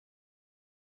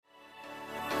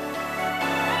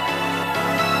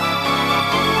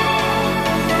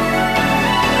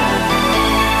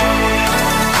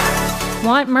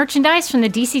Want merchandise from the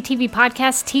DCTV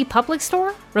Podcast T Public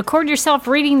Store? Record yourself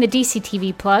reading the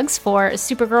DCTV plugs for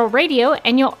Supergirl Radio,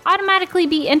 and you'll automatically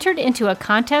be entered into a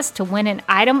contest to win an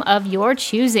item of your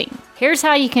choosing. Here's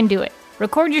how you can do it.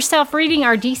 Record yourself reading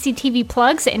our DCTV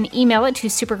plugs and email it to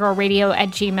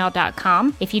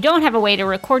supergirlradio@gmail.com. If you don't have a way to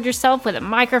record yourself with a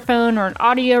microphone or an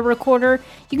audio recorder,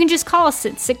 you can just call us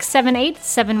at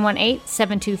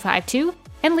 678-718-7252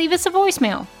 and leave us a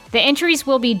voicemail. The entries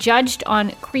will be judged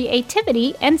on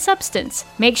creativity and substance.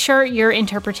 Make sure your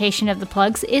interpretation of the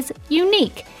plugs is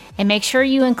unique, and make sure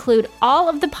you include all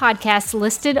of the podcasts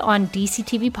listed on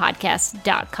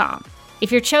dctvpodcast.com.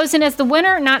 If you're chosen as the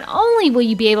winner, not only will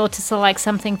you be able to select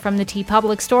something from the T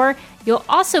Public Store, you'll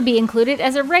also be included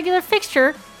as a regular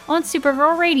fixture on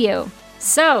Supergirl Radio.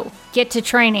 So, get to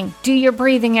training, do your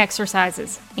breathing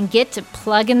exercises, and get to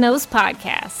plugging those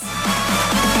podcasts.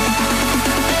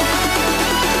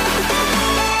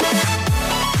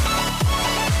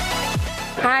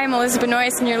 Hi, I'm Elizabeth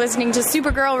Noyce, and you're listening to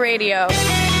Supergirl Radio.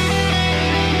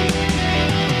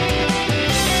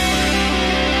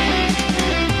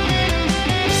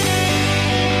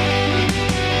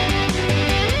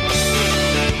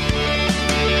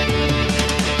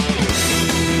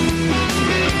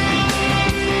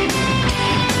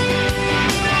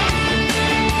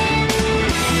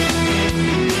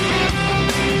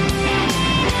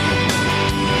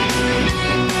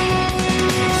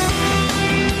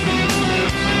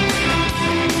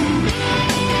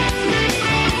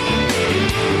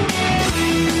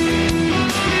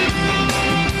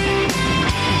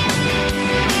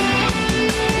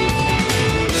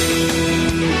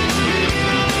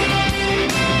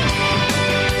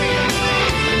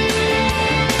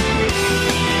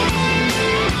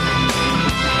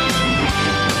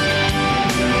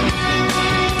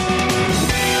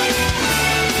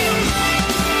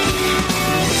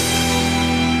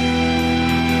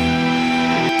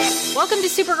 Welcome to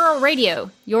Supergirl Radio,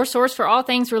 your source for all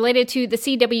things related to the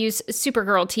CW's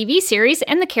Supergirl TV series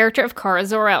and the character of Kara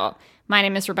Zor-El. My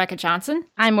name is Rebecca Johnson.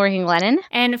 I'm Morgan Glennon.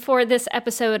 And for this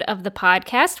episode of the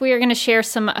podcast, we are going to share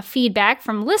some feedback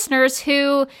from listeners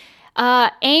who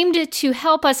aimed to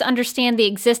help us understand the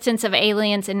existence of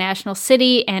aliens in National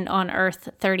City and on Earth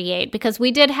 38, because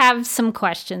we did have some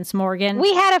questions, Morgan.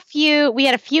 We had a few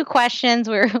questions.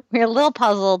 We were a little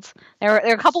puzzled. There were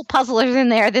a couple puzzlers in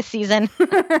there this season.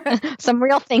 Some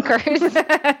real thinkers.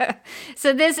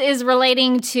 So this is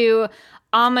relating to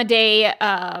Amadei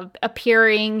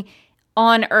appearing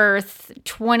on Earth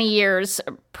 20 years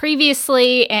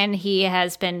previously, and he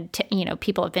has been,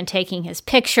 people have been taking his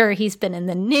picture. He's been in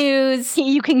the news.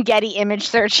 You can Getty image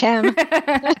search him.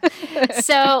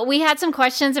 So we had some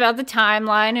questions about the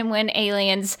timeline and when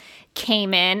aliens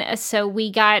came in. So we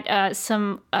got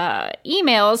some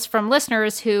emails from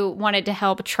listeners who wanted to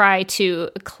help try to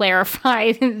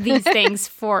clarify these things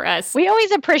for us. We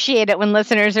always appreciate it when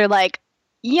listeners are like,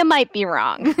 you might be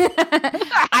wrong.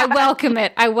 I welcome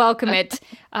it.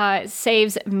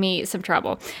 Saves me some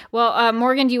trouble. Well,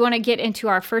 Morgan, do you want to get into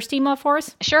our first email for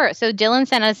us? Sure. So Dylan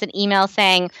sent us an email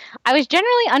saying, I was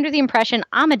generally under the impression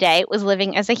Amadei was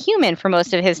living as a human for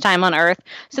most of his time on Earth,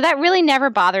 so that really never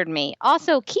bothered me.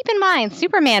 Also, keep in mind,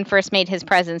 Superman first made his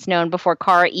presence known before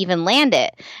Kara even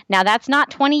landed. Now, that's not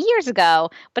 20 years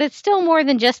ago, but it's still more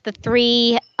than just the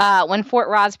three when Fort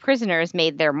Ross prisoners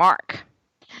made their mark.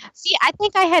 See, I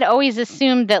think I had always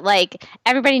assumed that,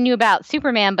 everybody knew about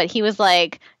Superman, but he was,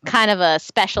 kind of a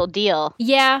special deal.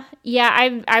 Yeah,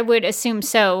 I would assume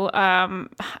so.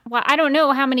 Well, I don't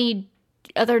know how many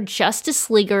other Justice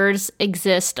Leaguers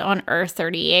exist on Earth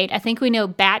 38. I think we know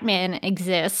Batman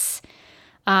exists.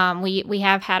 We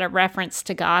have had a reference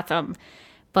to Gotham.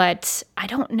 But I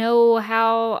don't know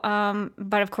how,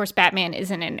 but of course Batman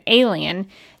isn't an alien,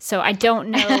 so I don't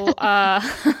know.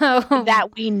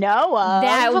 That we know of.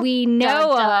 Dun,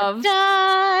 dun,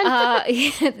 dun.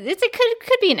 It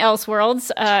could be an Elseworlds.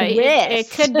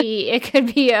 It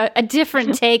could be a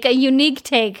different take, a unique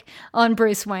take on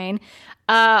Bruce Wayne.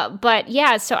 But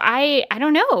yeah, so I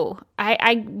don't know.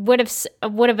 I would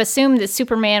have assumed that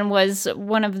Superman was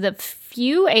one of the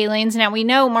few aliens. Now we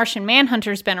know Martian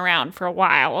Manhunter's been around for a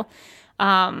while.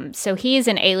 So he is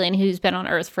an alien who's been on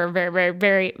Earth for a very, very,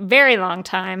 very, very long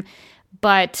time.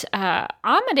 But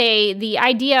Amadei, the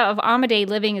idea of Amadei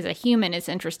living as a human is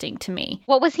interesting to me.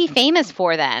 What was he famous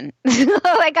for then?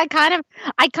 I kind of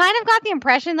got the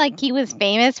impression he was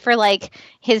famous for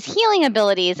his healing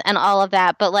abilities and all of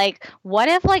that. But what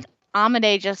if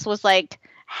Amadei just was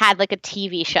had a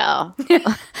TV show?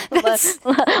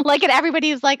 And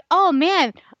everybody's like, oh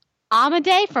man,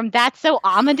 Amadei from That's So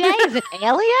Amadei is an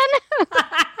alien?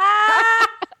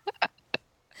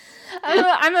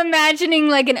 I'm imagining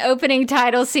like an opening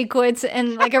title sequence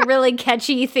and like a really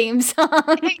catchy theme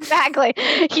song. Exactly.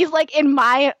 He's like in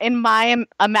my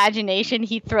imagination,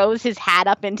 he throws his hat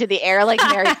up into the air like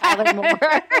Mary Tyler Moore.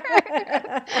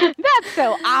 That's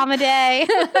so Amadei.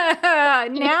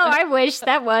 Now I wish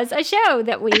that was a show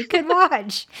that we could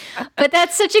watch. But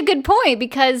that's such a good point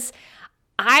because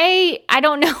I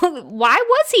don't know, why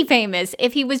was he famous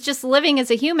if he was just living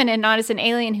as a human and not as an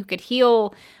alien who could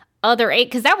heal other,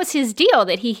 because that was his deal,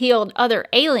 that he healed other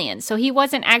aliens. So he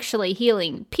wasn't actually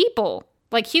healing people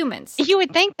like humans. You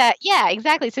would think that, yeah,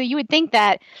 exactly. So you would think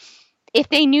that if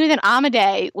they knew that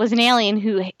Amadei was an alien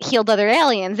who healed other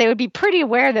aliens, they would be pretty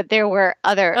aware that there were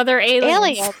other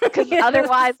aliens. Because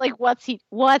otherwise, like, what's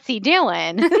he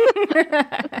doing?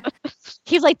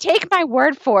 He's like, take my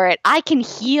word for it, I can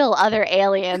heal other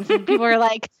aliens. And people are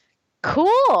like,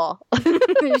 cool.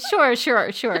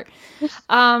 Sure.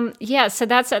 Yeah, so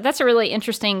that's a really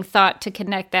interesting thought to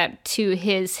connect that to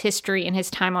his history and his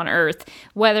time on Earth,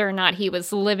 whether or not he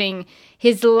was living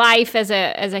his life as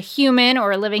a human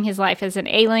or living his life as an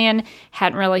alien.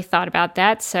 Hadn't really thought about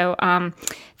that. So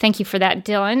thank you for that,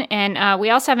 Dylan. And we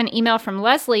also have an email from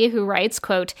Leslie who writes,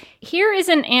 quote, "Here is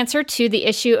an answer to the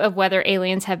issue of whether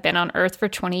aliens have been on Earth for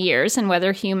 20 years and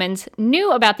whether humans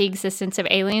knew about the existence of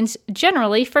aliens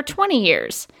generally for 20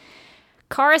 years.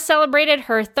 Kara celebrated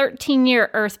her 13-year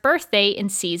Earth birthday in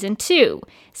Season 2.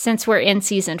 Since we're in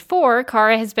Season 4,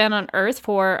 Kara has been on Earth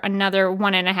for another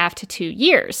 1.5 to 2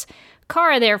 years.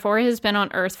 Kara, therefore, has been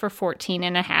on Earth for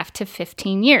 14.5 to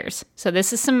 15 years. So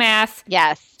this is some math.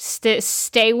 Yes.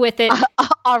 Stay with it.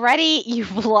 Already,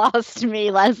 you've lost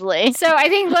me, Leslie. So I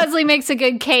think Leslie makes a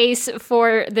good case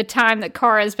for the time that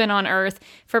Kara has been on Earth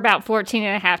for about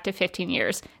 14.5 to 15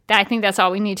 years. I think that's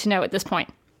all we need to know at this point.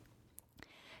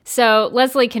 So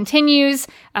Leslie continues.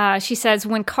 She says,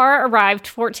 when Kara arrived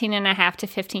 14.5 to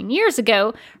 15 years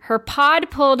ago, her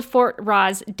pod pulled Fort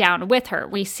Roz down with her.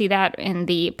 We see that in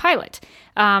the pilot.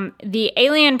 The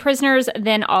alien prisoners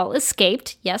then all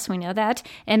escaped. Yes, we know that.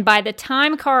 And by the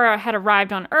time Kara had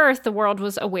arrived on Earth, the world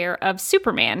was aware of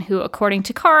Superman, who, according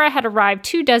to Kara, had arrived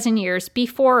 24 years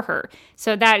before her.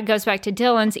 So that goes back to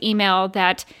Dylan's email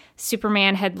that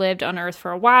Superman had lived on Earth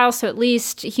for a while, so at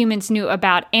least humans knew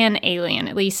about an alien,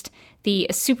 at least the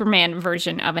Superman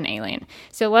version of an alien.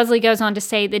 So Leslie goes on to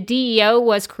say the DEO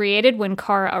was created when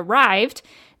Kara arrived.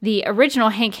 The original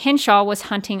Hank Henshaw was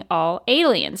hunting all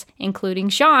aliens, including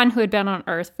Jean, who had been on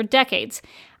Earth for decades.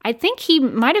 I think he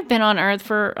might have been on Earth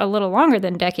for a little longer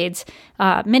than decades,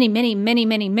 many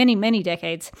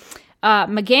decades.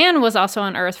 McGann was also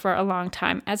on Earth for a long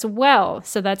time as well.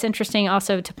 So that's interesting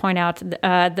also to point out the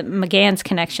McGann's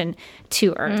connection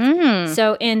to Earth.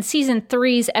 So in Season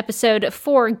 3's episode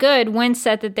 4 Good, Wynn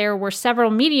said that there were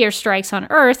several meteor strikes on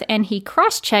Earth, and he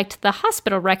cross-checked the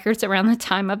hospital records around the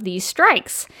time of these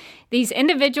strikes. These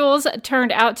individuals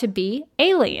turned out to be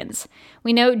aliens.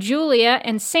 We know Julia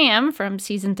and Sam from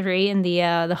Season 3 in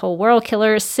the whole world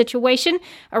killer situation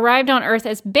arrived on Earth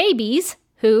as babies,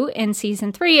 who, in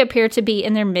Season 3, appear to be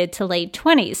in their mid to late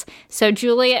 20s. So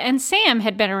Julia and Sam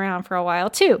had been around for a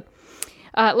while, too.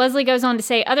 Leslie goes on to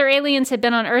say other aliens had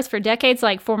been on Earth for decades,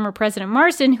 like former President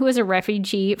Marsden, who was a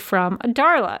refugee from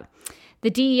Darla.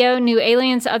 The DEO knew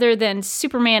aliens other than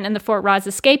Superman and the Fort Roz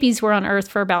escapees were on Earth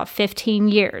for about 15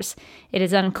 years. It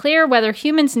is unclear whether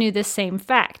humans knew this same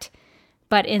fact.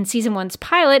 But in Season 1's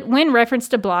pilot, Wynn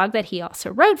referenced a blog that he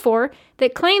also wrote for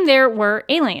that claimed there were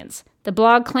aliens. The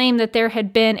blog claimed that there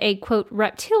had been a, quote,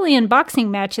 reptilian boxing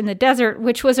match in the desert,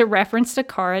 which was a reference to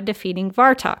Kara defeating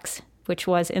Vartox, which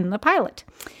was in the pilot.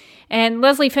 And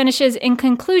Leslie finishes, in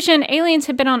conclusion, aliens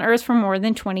have been on Earth for more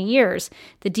than 20 years.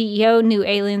 The DEO knew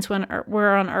aliens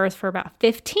were on Earth for about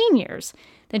 15 years.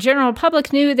 The general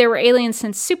public knew there were aliens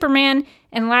since Superman.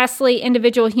 And lastly,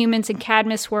 individual humans in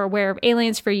Cadmus were aware of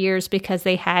aliens for years because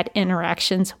they had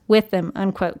interactions with them,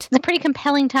 unquote. It's a pretty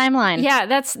compelling timeline. Yeah,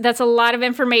 that's a lot of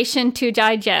information to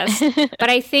digest. But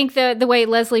I think the way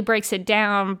Leslie breaks it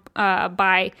down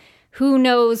by who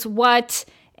knows what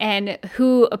and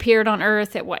who appeared on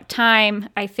Earth at what time,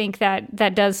 I think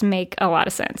that does make a lot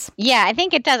of sense. Yeah, I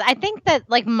think it does. I think that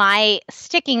like my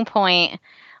sticking point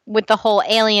with the whole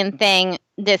alien thing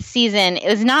this season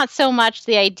is not so much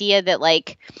the idea that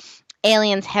like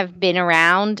aliens have been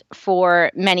around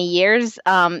for many years.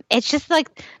 It's just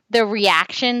like the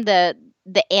reaction, the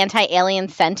anti-alien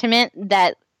sentiment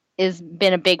that has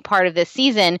been a big part of this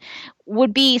season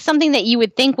would be something that you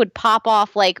would think would pop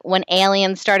off like when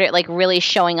aliens started like really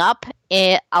showing up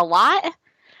a lot.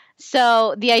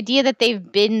 So the idea that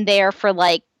they've been there for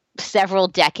like several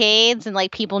decades, and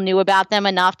like people knew about them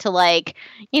enough to like,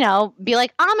 you know, be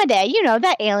like Amadei, you know,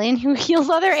 that alien who heals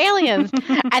other aliens.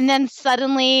 And then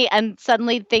suddenly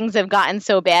things have gotten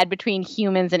so bad between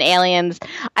humans and aliens.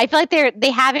 I feel like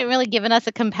they haven't really given us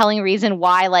a compelling reason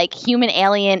why like human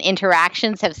alien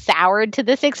interactions have soured to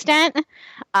this extent,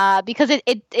 because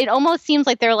it almost seems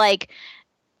like they're like,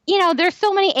 you know, there's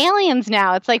so many aliens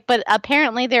now. It's like, but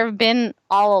apparently there have been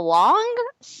all along.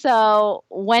 So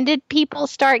when did people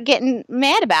start getting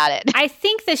mad about it? I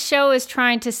think the show is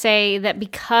trying to say that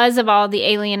because of all the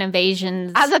alien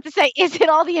invasions. I was about to say, is it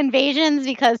all the invasions?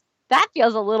 Because that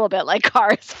feels a little bit like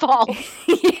Kara's fault.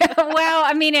 Yeah, well,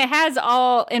 I mean, it has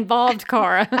all involved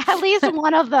Kara. At least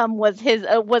one of them was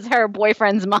her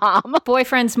boyfriend's mom.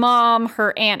 Boyfriend's mom,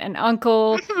 her aunt and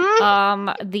uncle,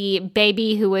 the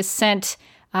baby who was sent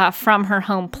from her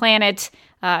home planet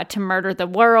to murder the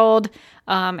world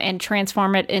and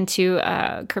transform it into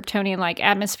a Kryptonian-like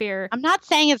atmosphere. I'm not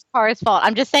saying it's Kara's fault.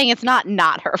 I'm just saying it's not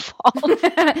her fault.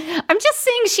 I'm just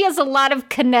saying she has a lot of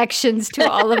connections to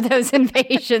all of those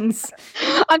invasions.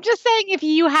 I'm just saying if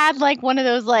you had like one of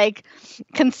those like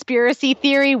conspiracy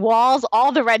theory walls,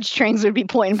 all the red strings would be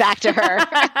pointing back to her.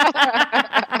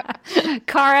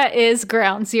 Kara is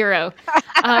ground zero.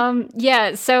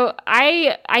 Yeah, so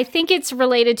I think it's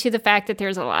related to the fact that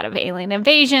there's a lot of alien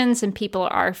invasions and people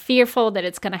are fearful that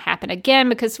it's going to happen again,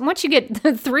 because once you get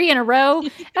 3 in a row,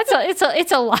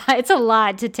 it's a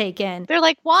lot to take in. They're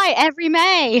like, why every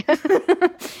May?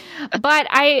 But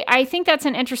I think that's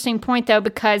an interesting point though,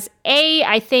 because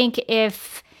I think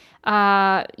if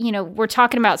we're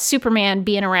talking about Superman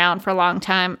being around for a long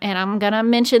time, and I'm going to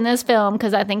mention this film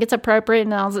because I think it's appropriate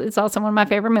and it's also one of my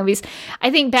favorite movies. I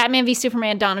think Batman v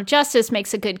Superman Dawn of Justice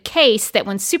makes a good case that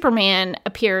when Superman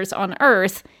appears on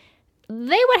Earth,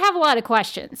 they would have a lot of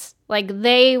questions. Like,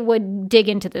 they would dig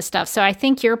into this stuff. So I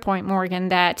think your point, Morgan,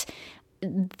 that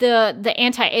the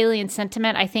anti-alien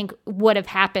sentiment, I think, would have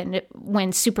happened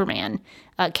when Superman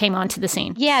came onto the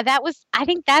scene. Yeah, I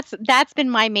think that's been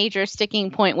my major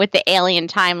sticking point with the alien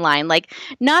timeline. Like,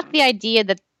 not the idea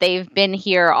that they've been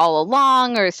here all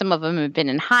along or some of them have been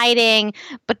in hiding,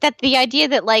 but that the idea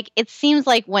that, like, it seems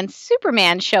like when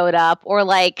Superman showed up, or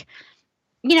like,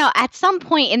 you know, at some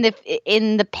point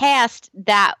in the past,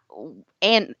 that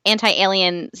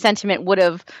anti-alien sentiment would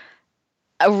have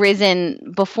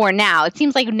arisen before now. It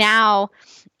seems like now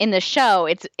in the show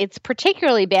it's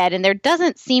particularly bad, and there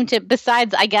doesn't seem to,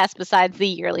 besides the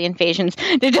yearly invasions,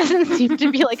 there doesn't seem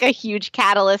to be like a huge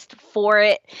catalyst for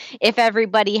it. If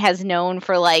everybody has known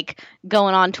for like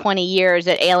going on 20 years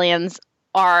that aliens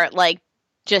are like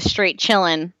just straight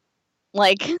chilling,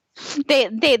 like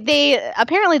they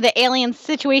apparently the alien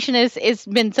situation is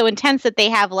been so intense that they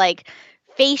have like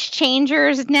face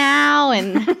changers now,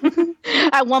 and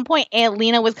at one point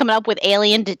Lena was coming up with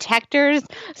alien detectors.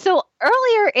 So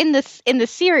earlier in the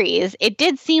series, it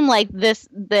did seem like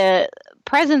the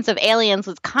presence of aliens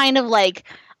was kind of like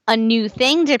a new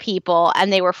thing to people,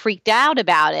 and they were freaked out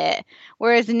about it.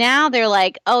 Whereas now they're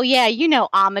like, oh yeah, you know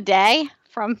Amadei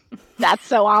from That's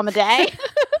So Amadei.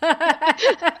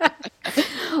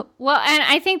 Well, and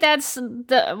I think that's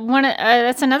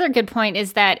that's another good point,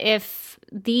 is that if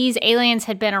these aliens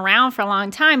had been around for a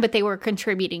long time, but they were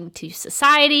contributing to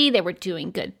society, they were doing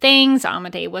good things.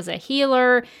 Amadei was a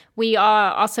healer. We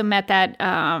also met that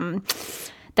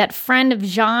friend of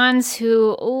Jean's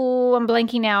who, I'm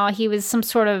blanking now. He was some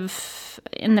sort of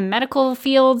in the medical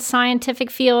field, scientific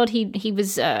field. He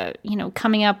was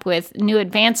coming up with new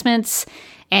advancements,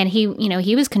 and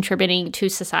he was contributing to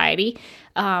society.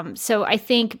 So I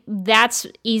think that's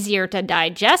easier to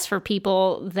digest for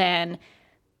people than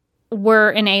were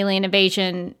an alien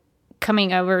invasion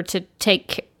coming over to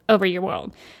take over your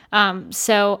world.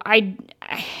 So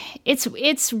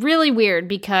it's really weird,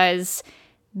 because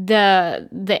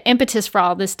the impetus for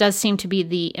all this does seem to be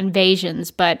the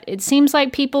invasions, but it seems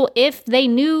like people, if they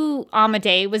knew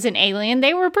Amadei was an alien,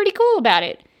 they were pretty cool about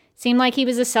it. Seemed like he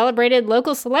was a celebrated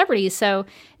local celebrity. So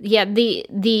yeah,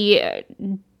 the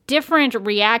different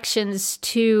reactions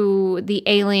to the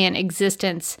alien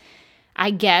existence,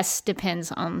 I guess,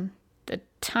 depends on the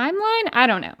timeline. I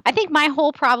don't know. I think my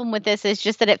whole problem with this is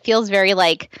just that it feels very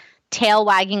like tail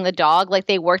wagging the dog. Like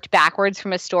they worked backwards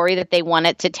from a story that they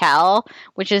wanted to tell,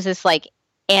 which is this like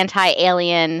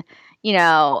anti-alien,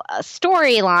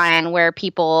 storyline where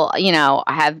people,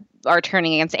 are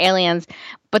turning against aliens,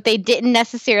 but they didn't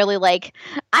necessarily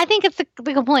I think it's the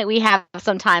complaint we have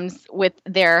sometimes with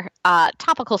their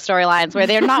topical storylines, where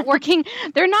they're not working,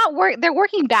 they're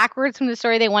working backwards from the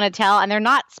story they want to tell, and they're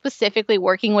not specifically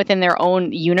working within their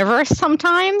own universe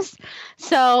sometimes.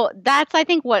 So that's, I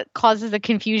think, what causes the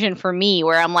confusion for me,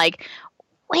 where I'm like,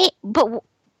 wait.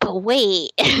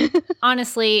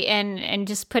 Honestly, and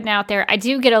just putting out there, I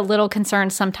do get a little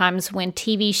concerned sometimes when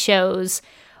TV shows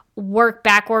work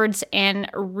backwards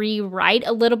and rewrite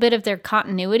a little bit of their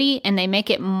continuity, and they make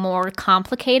it more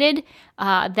complicated.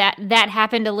 That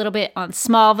happened a little bit on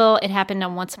Smallville. It happened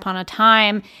on Once Upon a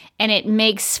Time, and it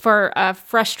makes for a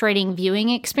frustrating viewing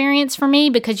experience for me,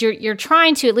 because you're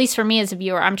trying to, at least for me as a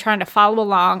viewer, I'm trying to follow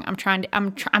along. I'm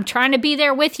trying to be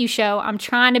there with you, show. I'm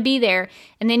trying to be there,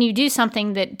 and then you do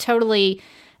something that totally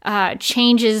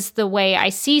changes the way I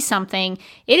see something.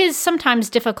 It is sometimes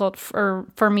difficult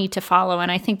for me to follow,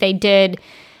 and I think they did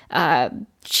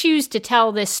choose to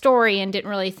tell this story and didn't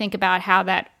really think about how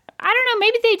that, I don't know,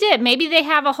 maybe they did. Maybe they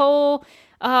have a whole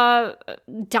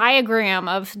diagram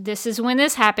of this is when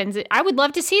this happens. I would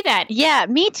love to see that. Yeah,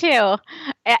 me too.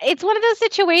 It's one of those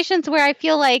situations where I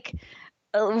feel like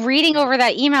reading over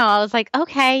that email, I was like,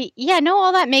 okay, yeah, no,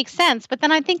 all that makes sense. But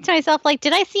then I think to myself, like,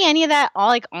 did I see any of that all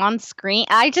like on screen?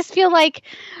 I just feel like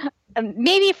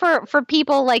maybe for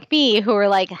people like me who are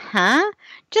like, huh?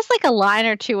 Just like a line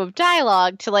or two of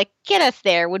dialogue to like get us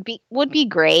there would be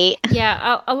great.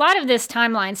 Yeah, a lot of this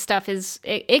timeline stuff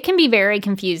it can be very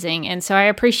confusing. And so I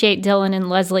appreciate Dylan and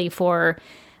Leslie for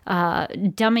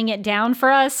dumbing it down for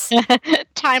us.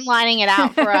 Timelining it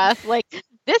out for us. Like,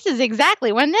 this is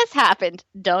exactly when this happened.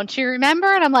 Don't you remember?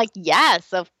 And I'm like,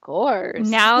 yes, of course.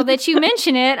 Now that you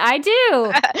mention it, I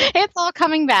do. It's all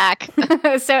coming back.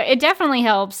 So it definitely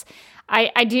helps.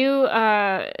 I do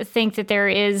think that there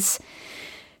is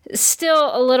still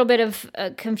a little bit of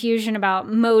confusion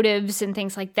about motives and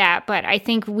things like that. But I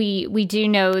think we do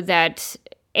know that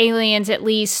aliens at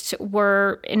least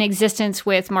were in existence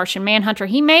with Martian Manhunter.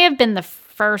 He may have been the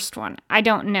first one. I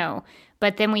don't know.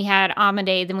 But then we had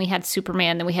Amadei, then we had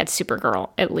Superman, then we had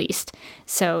Supergirl, at least.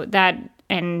 So that,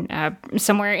 and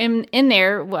somewhere in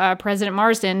there, President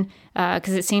Marsden,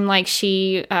 because it seemed like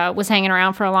she was hanging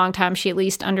around for a long time. She at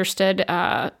least understood,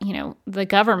 the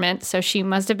government. So she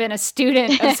must have been a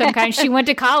student of some kind. She went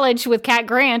to college with Cat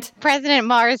Grant. President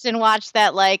Marsden watched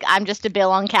that, like, I'm Just a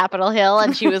Bill on Capitol Hill,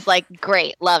 and she was like,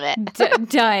 great, love it.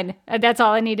 Done. That's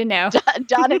all I need to know.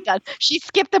 Done and done. She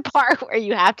skipped the part where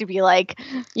you have to be like,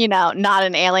 not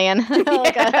an alien.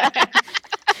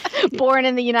 Born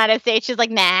in the United States. She's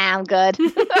like, nah, I'm good.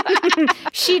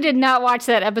 She did not watch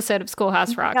that episode of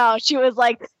Schoolhouse Rock. No, she was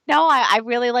like, no, I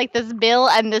really like this bill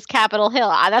and this Capitol Hill.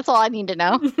 That's all I need to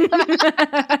know.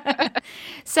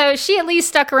 So she at least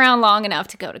stuck around long enough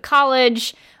to go to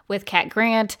college with Cat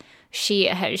Grant. She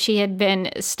had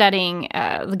been studying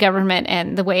the government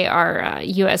and the way our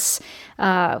U.S.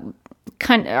 Our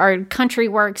country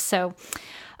works. So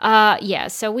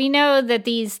so we know that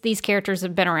these characters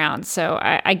have been around. So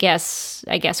I guess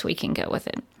we can go with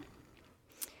it.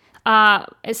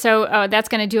 So that's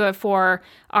going to do it for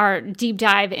our deep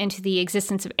dive into the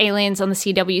existence of aliens on the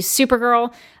CW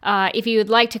Supergirl. If you would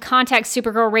like to contact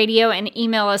Supergirl Radio and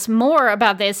email us more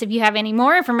about this, if you have any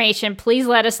more information, please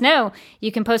let us know.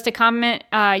 You can post a comment.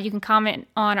 You can comment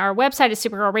on our website at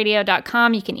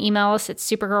supergirlradio.com. You can email us at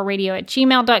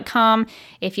supergirlradio@gmail.com.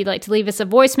 If you'd like to leave us a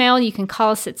voicemail, you can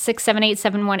call us at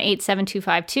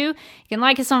 678-718-7252. You can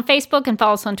like us on Facebook and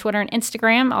follow us on Twitter and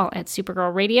Instagram, all at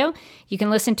Supergirl Radio. You can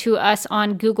listen to us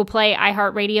on Google Play,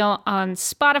 iHeartRadio, on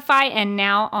Spotify, and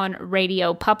now on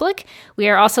Radio Public. We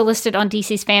are also listed on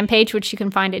DC's fan page, which you can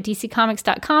find at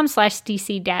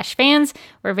dccomics.com/DC-fans.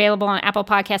 We're available on Apple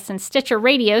Podcasts and Stitcher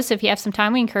Radio, so if you have some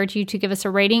time, we encourage you to give us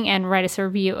a rating and write us a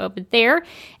review over there.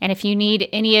 And if you need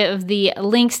any of the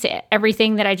links to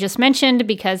everything that I just mentioned,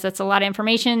 because that's a lot of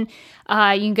information, you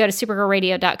can go to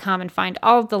supergirlradio.com and find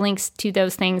all of the links to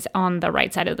those things on the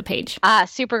right side of the page.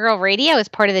 Supergirl Radio is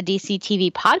part of the DC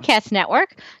TV Podcast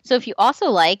Network. So if you also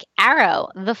like Arrow,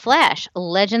 The Flash,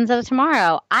 Legends of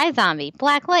Tomorrow, iZombie,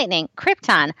 Black Lightning,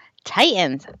 Krypton,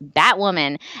 Titans,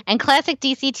 Batwoman, and classic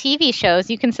DC TV shows,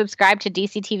 you can subscribe to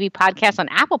DC TV Podcasts on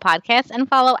Apple Podcasts and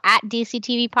follow at DC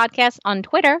TV Podcasts on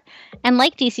Twitter and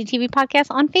like DC TV Podcasts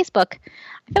on Facebook.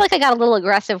 I feel like I got a little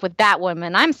aggressive with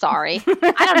Batwoman. I'm sorry.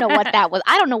 I don't know what that was.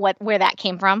 I don't know where that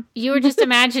came from. You were just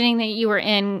imagining that you were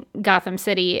in Gotham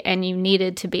City and you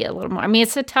needed to be a little more. I mean,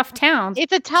 it's a tough town.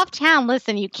 It's a tough town.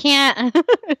 Listen, you can't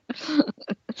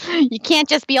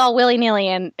just be all willy-nilly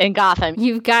in Gotham.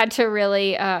 You've got to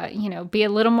really, be a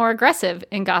little more aggressive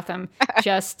in Gotham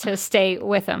just to stay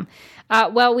with them.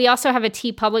 Well, we also have a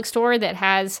TeePublic store that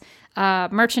has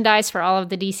merchandise for all of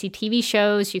the DC TV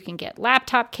shows. You can get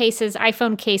laptop cases,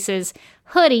 iPhone cases,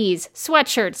 hoodies,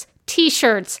 sweatshirts,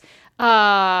 t-shirts,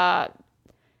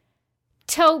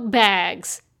 tote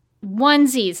bags,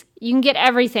 onesies. You can get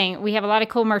everything. We have a lot of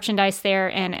cool merchandise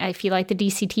there, and if you like the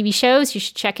DC TV shows, you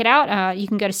should check it out. You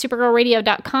can go to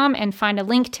supergirlradio.com and find a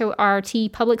link to our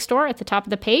TeePublic store at the top of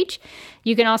the page.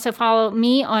 You can also follow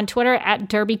me on Twitter at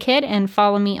DerbyKid and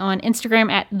follow me on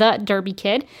Instagram at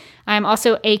TheDerbyKid. I'm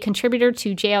also a contributor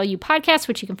to JLU Podcast,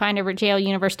 which you can find over at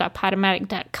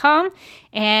jluniverse.podomatic.com.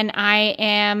 And I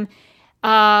am...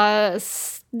 I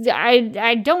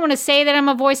don't want to say that I'm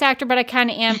a voice actor, but I kind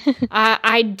of am.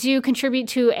 I do contribute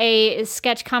to a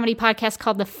sketch comedy podcast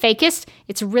called The Fakest.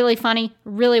 It's really funny,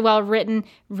 really well written,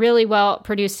 really well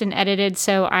produced and edited.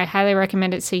 So I highly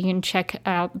recommend it. So you can check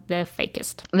out The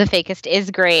Fakest. The Fakest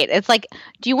is great. It's like,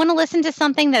 do you want to listen to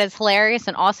something that is hilarious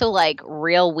and also like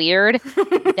real weird?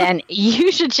 Then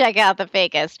you should check out The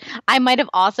Fakest. I might have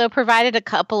also provided a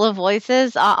couple of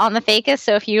voices on The Fakest.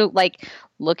 So if you like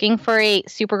looking for a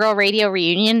Supergirl Radio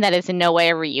reunion that is in no way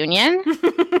a reunion,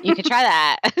 you could try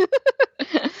that.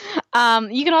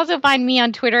 You can also find me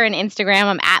on Twitter and Instagram.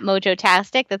 I'm at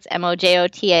Mojotastic. That's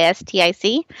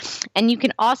MOJOTASTIC. And you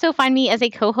can also find me as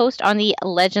a co-host on the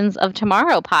Legends of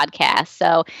Tomorrow podcast.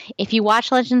 So if you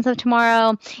watch Legends of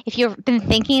Tomorrow, if you've been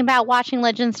thinking about watching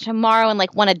Legends of Tomorrow and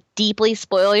like want to deeply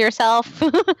spoil yourself,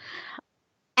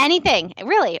 anything,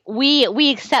 really, we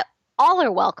accept. All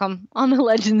are welcome on the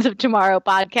Legends of Tomorrow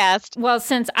podcast. Well,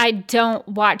 since I don't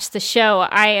watch the show,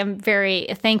 I am very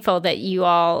thankful that you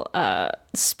all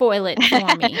spoil it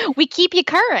for me. We keep you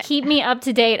current. Keep me up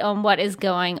to date on what is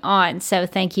going on. So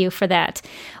thank you for that.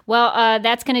 Well,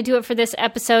 that's going to do it for this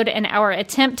episode and our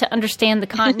attempt to understand the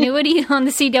continuity on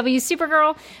the CW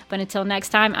Supergirl. But until next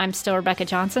time, I'm still Rebecca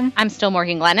Johnson. I'm still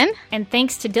Morgan Glennon. And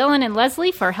thanks to Dylan and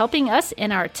Leslie for helping us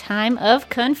in our time of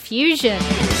confusion.